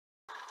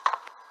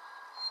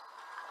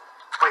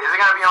Wait, is it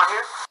gonna be on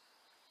here?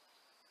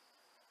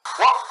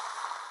 What?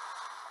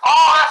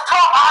 Oh, that's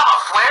tough. I have a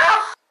flare?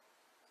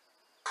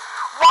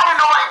 Why did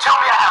nobody tell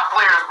me I have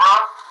flares, bro?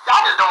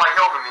 Y'all just don't like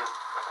helping me.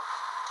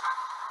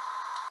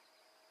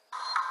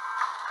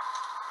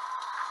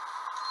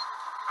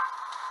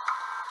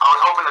 I was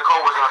hoping the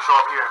code was gonna show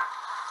up here.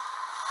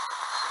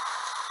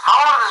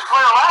 How long does this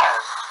flare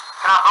last?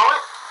 Can I throw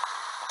it?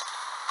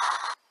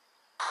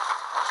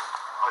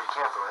 Oh, you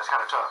can't throw it. That's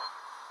kind of tough.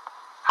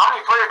 How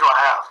many flares do I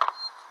have?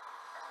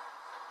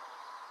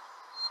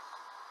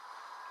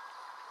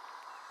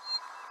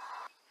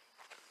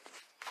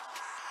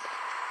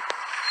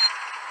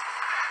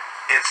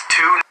 It's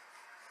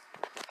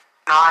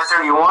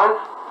 2/9/31.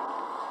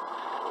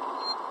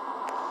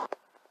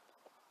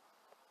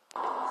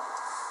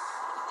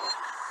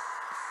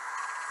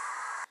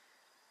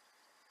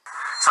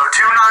 So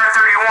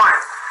 2/9/31.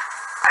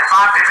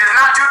 If it's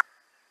not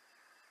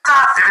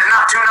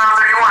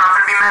 2/9/31, I'm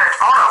gonna be mad at.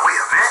 Hold on,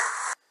 wait a minute.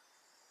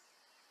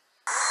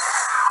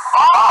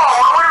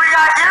 Oh, what do we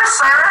got here,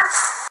 sir?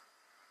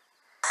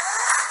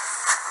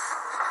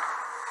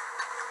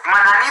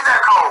 Man, I need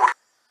that code.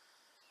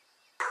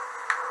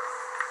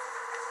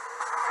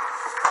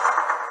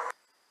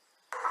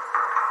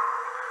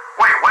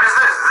 Wait, what is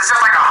this? Is this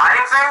just like a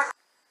hiding thing?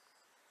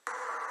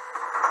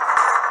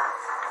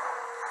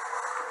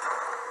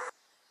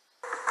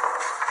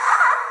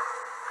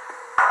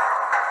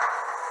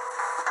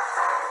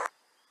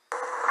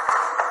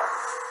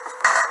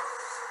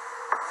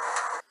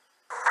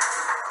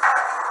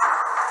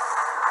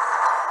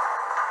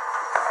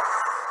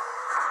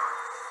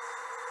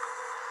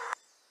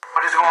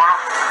 What is going on?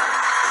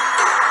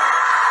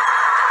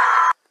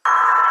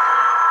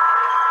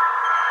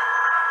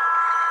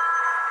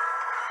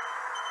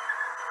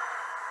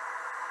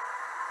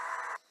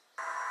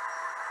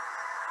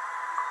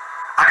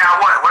 I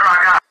got what? What do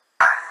I got?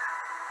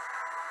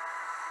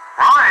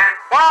 Ryan?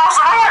 What else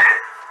am I?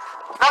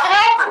 Nothing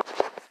happened.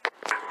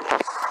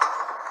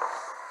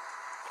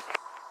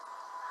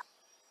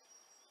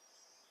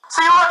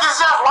 See, look, it's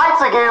just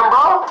lights again,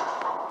 bro.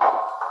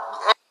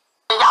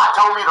 And y'all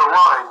told me to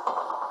run.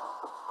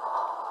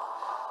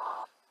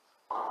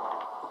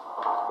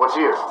 What's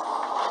here?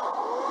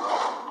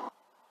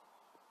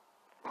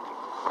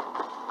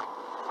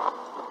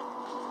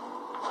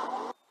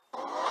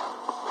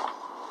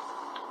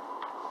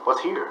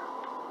 What's here?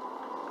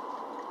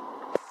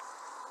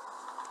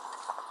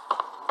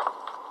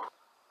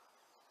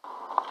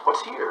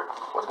 What's here?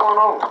 What's going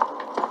on?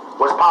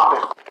 What's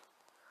poppin'?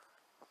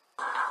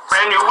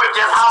 Brand new whip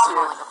just hopping.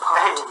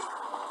 Hey.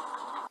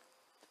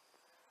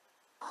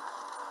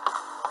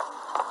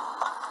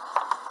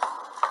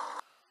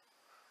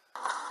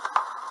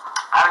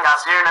 I haven't got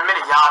scared in a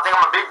minute, y'all. I think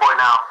I'm a big boy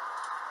now.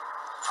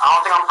 I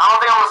don't think I'm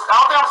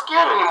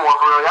scared anymore,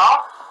 for real,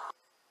 y'all.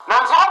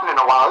 Nothing's happened in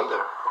a while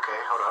either. Okay,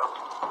 hold up.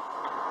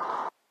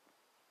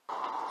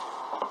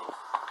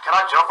 Can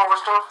I jump over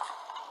stuff?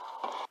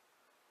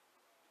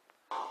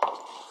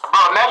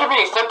 Bro, imagine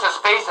being sent to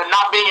space and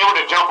not being able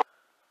to jump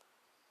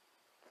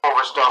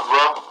over stuff,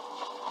 bro.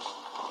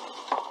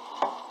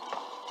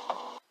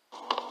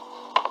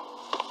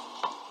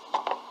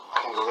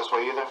 Can't go this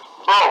way either.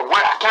 Bro,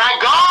 where can I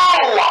go?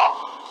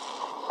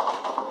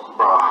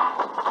 Bro.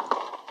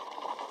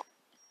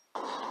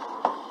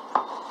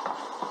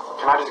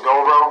 Can I just go,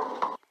 bro?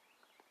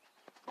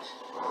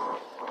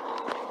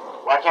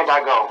 Why can't I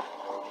go?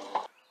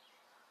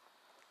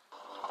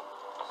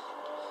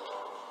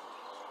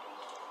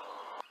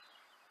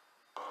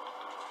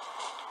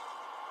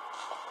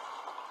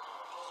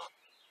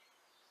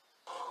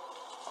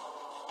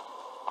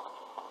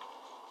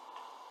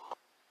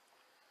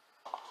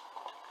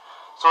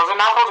 So is it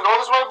not supposed to go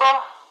this way, bro?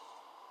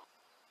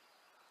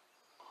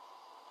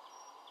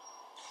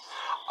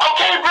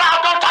 Okay, bro,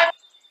 I'm gonna type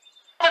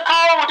the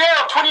code.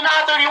 Damn,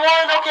 2931.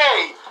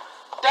 Okay.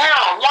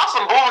 Damn, y'all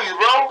some bullies,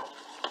 bro.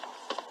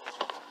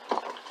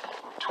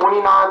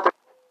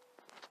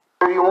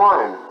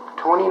 2931.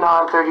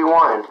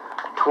 2931.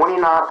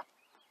 2931.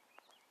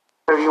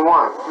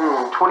 2931.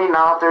 Ooh,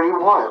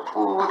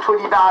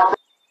 2931.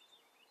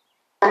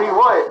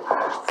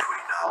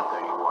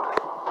 2931.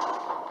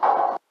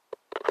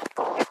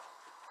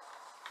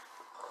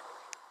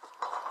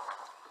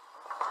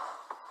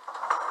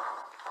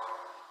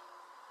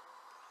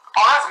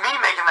 Oh, that's me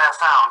making that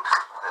sound.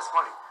 That's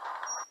funny.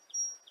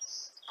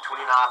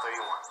 2931.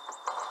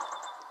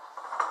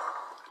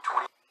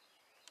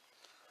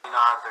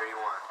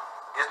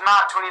 2931. It's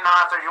not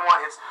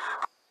 2931. It's.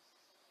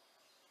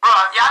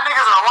 Bruh, y'all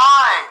niggas are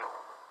lying.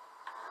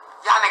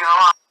 Y'all niggas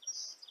are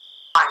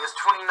lying. It's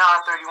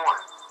 2931.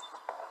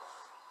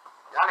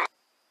 Y'all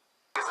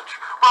niggas are.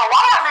 Bro,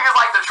 why y'all niggas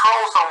like to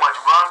troll so much,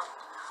 bruh?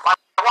 Like,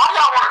 why do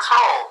y'all want to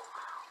troll?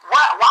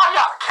 Why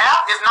y'all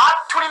cap? It's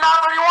not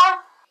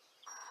 2931?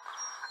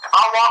 If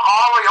I walk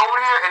all the way over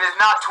here and it's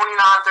not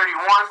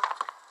 2931,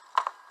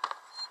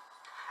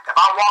 if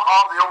I walk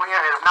all the way over here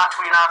and it's not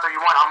 2931,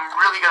 I'm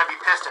really gonna be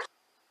pissed at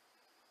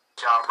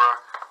y'all, bro.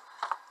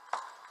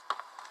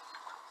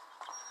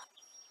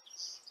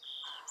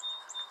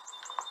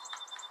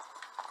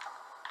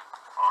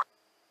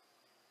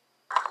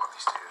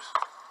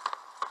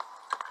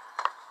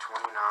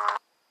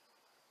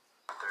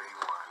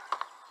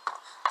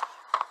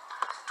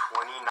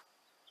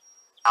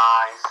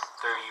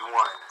 31.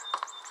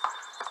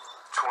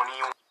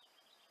 21,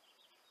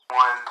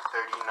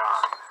 39.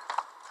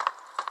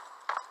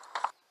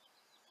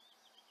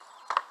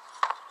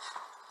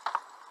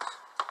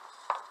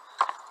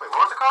 Wait,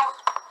 what was it called?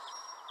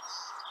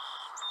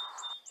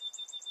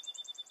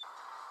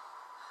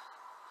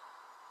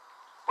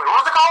 Wait, what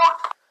was it called?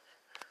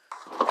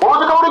 What was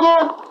the code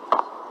again?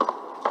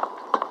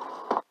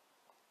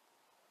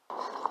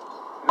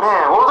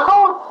 Man, what was the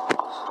code?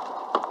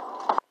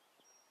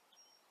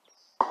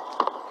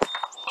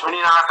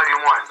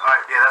 2931.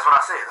 Alright, yeah, that's what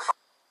I said. That's what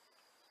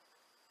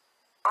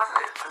I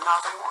said.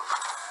 2931.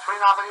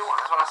 2931.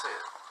 That's what I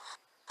said.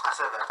 I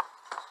said that.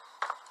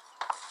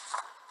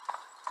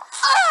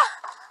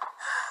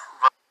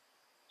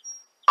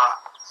 Okay.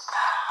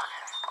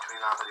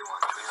 2931.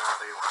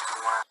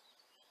 2931.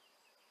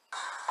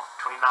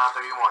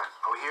 2931.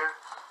 Are we here?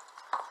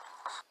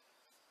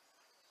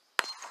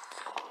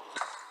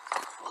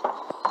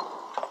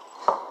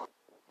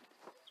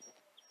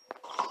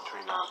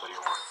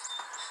 2931.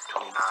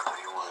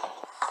 2931.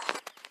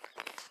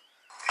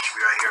 It should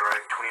be right here,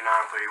 right?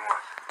 2931.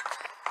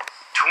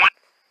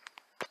 2931.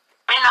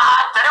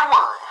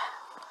 2931.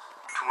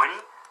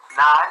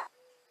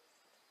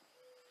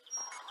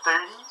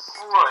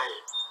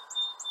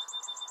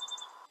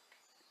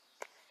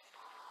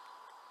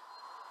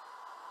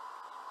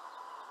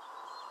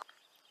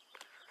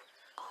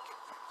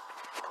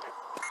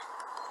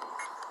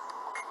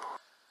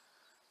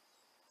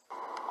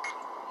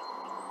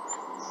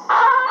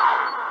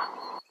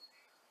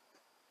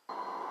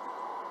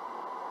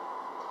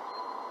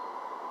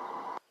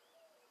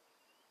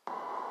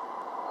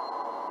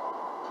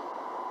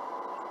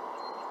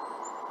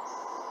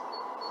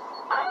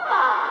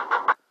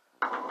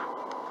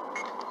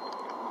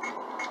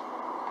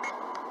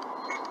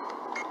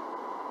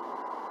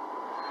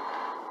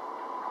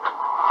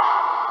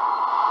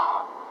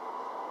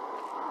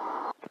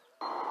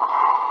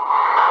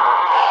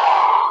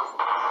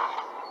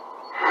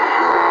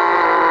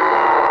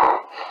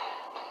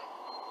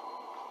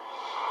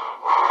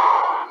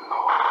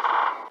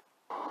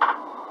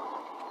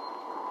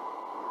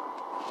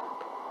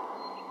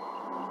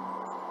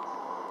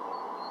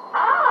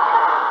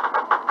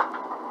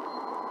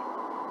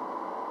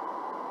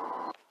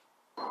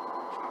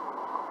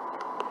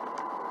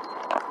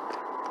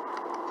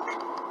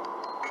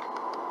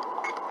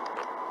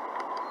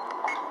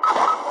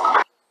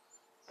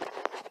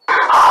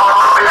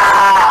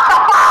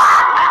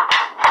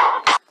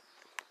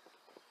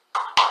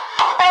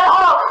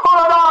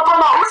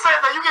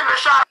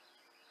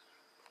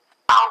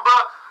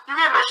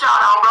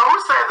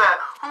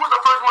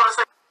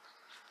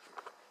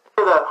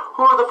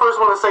 Who was the first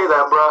one to say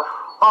that, bruh?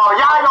 Y'all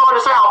ain't gonna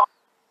understand how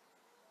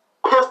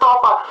pissed off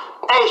I...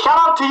 Hey, shout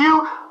out to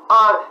you,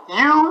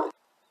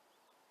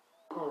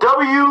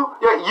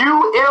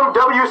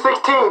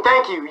 UMW16.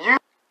 Thank you.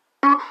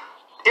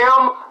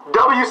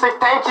 UMW6.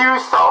 Thank you.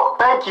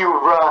 Thank you,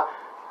 bruh.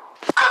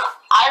 Cause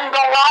I ain't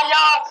gonna lie,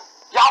 y'all.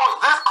 Y'all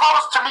was this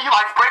close to me,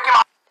 like, breaking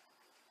my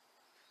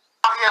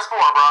PS4,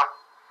 bruh.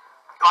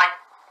 Like,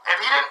 if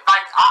he didn't,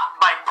 like,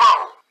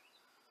 bro.